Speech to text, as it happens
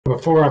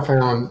Before I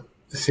found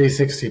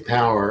C60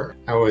 Power,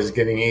 I was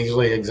getting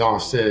easily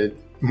exhausted,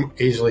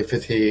 easily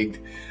fatigued.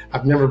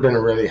 I've never been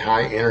a really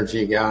high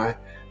energy guy,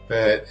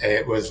 but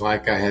it was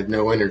like I had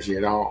no energy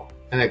at all.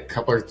 And a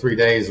couple or 3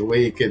 days a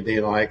week, it'd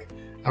be like,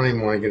 I don't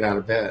even want to get out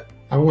of bed.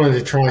 I wanted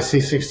to try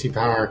C60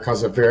 Power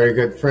because a very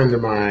good friend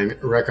of mine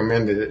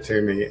recommended it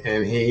to me,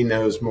 and he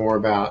knows more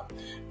about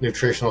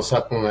nutritional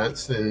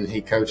supplements and he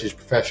coaches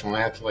professional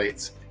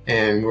athletes.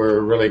 And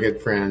we're really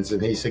good friends,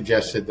 and he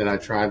suggested that I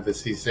try the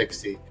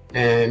C60.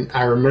 And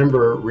I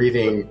remember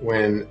reading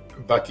when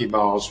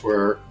buckyballs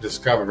were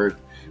discovered,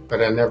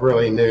 but I never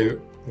really knew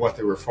what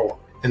they were for.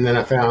 And then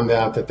I found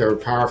out that there were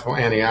powerful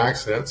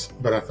antioxidants,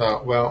 but I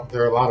thought, well,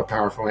 there are a lot of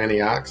powerful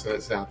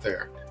antioxidants out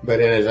there. But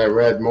then as I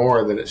read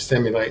more that it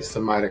stimulates the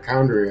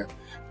mitochondria,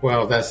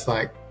 well, that's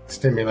like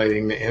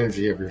stimulating the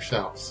energy of your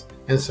cells.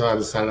 And so I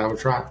decided I would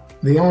try it.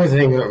 The only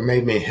thing that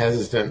made me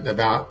hesitant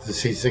about the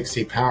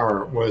C60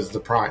 Power was the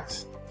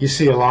price. You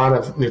see a lot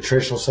of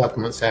nutritional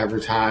supplements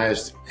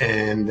advertised,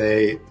 and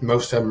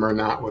most of them are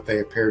not what they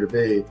appear to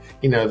be.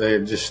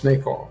 They're just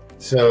snake oil.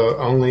 So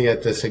only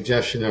at the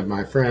suggestion of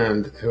my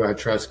friend, who I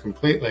trust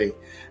completely,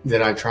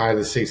 did I try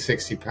the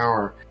C60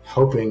 Power,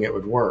 hoping it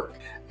would work.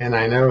 And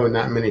I know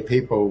not many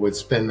people would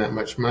spend that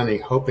much money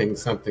hoping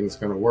something's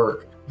going to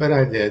work, but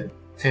I did.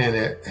 And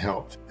it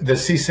helped. The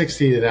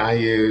C60 that I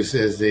use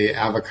is the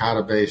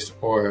avocado-based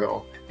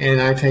oil, and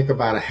I take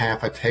about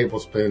half a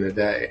tablespoon a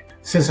day.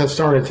 Since I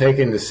started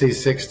taking the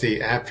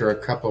C60 after a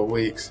couple of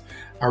weeks,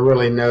 I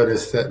really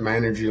noticed that my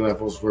energy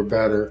levels were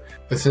better.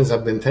 But since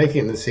I've been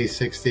taking the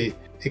C60,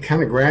 it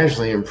kind of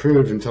gradually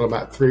improved until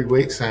about 3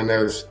 weeks. I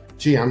noticed,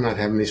 gee, I'm not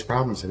having these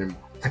problems anymore.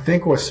 I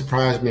think what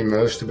surprised me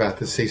most about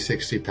the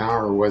C60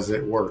 Power was that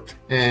it worked.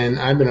 And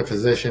I've been a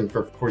physician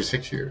for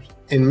 46 years.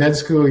 In med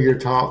school, you're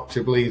taught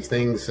to believe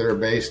things that are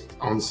based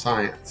on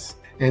science.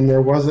 And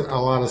there wasn't a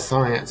lot of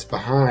science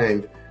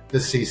behind the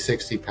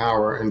C60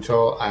 Power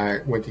until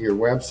I went to your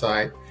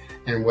website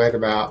and read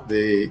about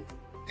the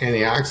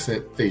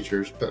antioxidant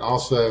features, but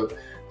also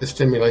the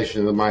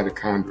stimulation of the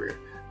mitochondria.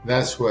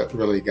 That's what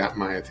really got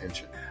my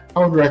attention. I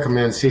would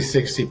recommend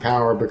C60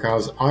 Power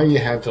because all you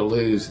have to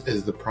lose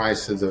is the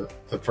price of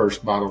the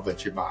first bottle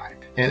that you buy.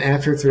 And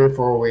after 3 or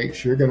 4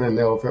 weeks, you're going to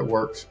know if it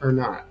works or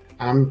not.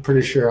 I'm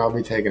pretty sure I'll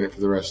be taking it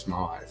for the rest of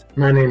my life.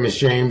 My name is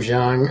James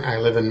Young. I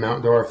live in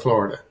Mount Dora,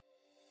 Florida.